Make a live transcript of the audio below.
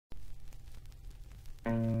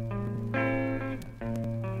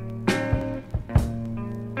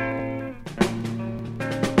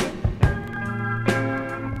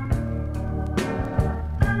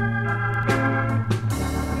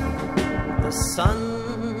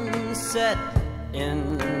sun set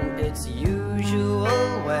in its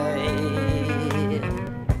usual way.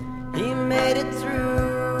 He made it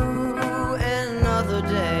through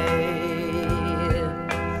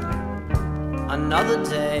another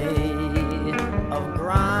day of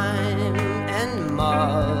grime and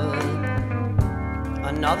mud,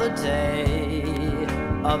 another day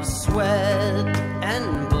of sweat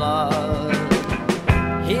and blood.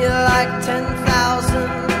 He, like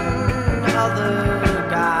 10,000 other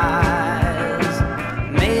guys,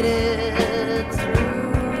 made it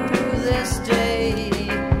through this day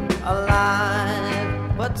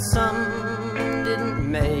alive, but some didn't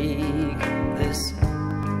make this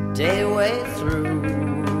day way through,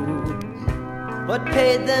 but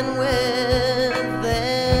paid then with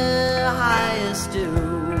their highest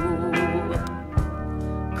due,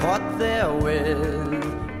 caught there with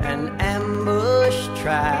an ambush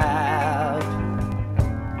trap,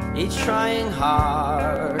 each trying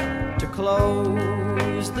hard to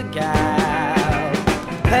close the gap,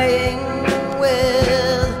 paying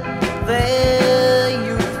with their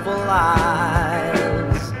youthful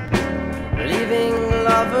lives, leaving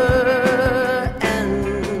lover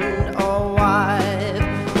and a wife.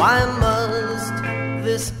 Why must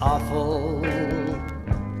this awful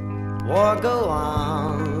war go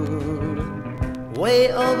on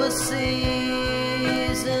way overseas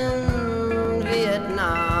in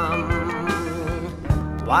Vietnam?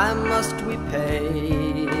 Why must we pay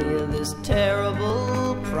this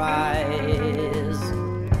terrible price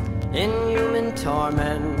in human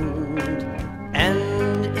torment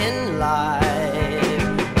and in life?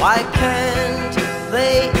 Why can't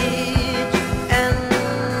they each and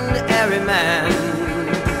every man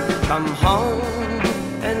come home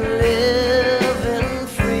and live in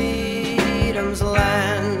freedom's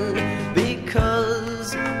land?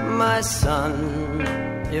 Because, my son,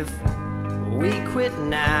 if we quit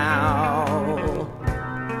now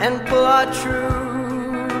and pull our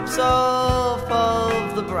troops off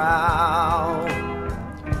of the brow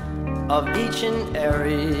of each and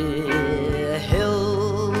every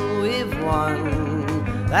hill we've won,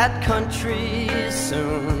 that country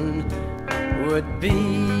soon would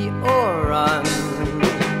be o'errun,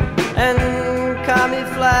 and commie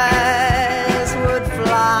flags would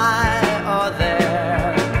fly o'er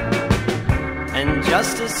there, and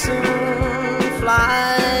just as soon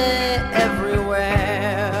fly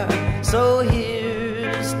everywhere. So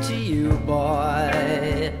here's to you,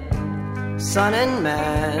 boy, son and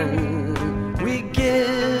man, we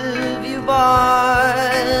give you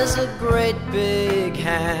boys a great big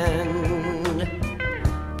hand,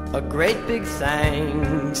 a great big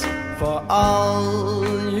thanks for all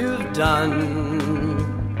you've done,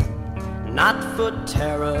 not for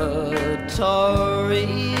territories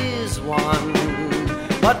won,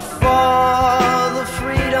 but for the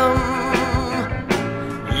freedom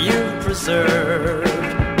you've preserved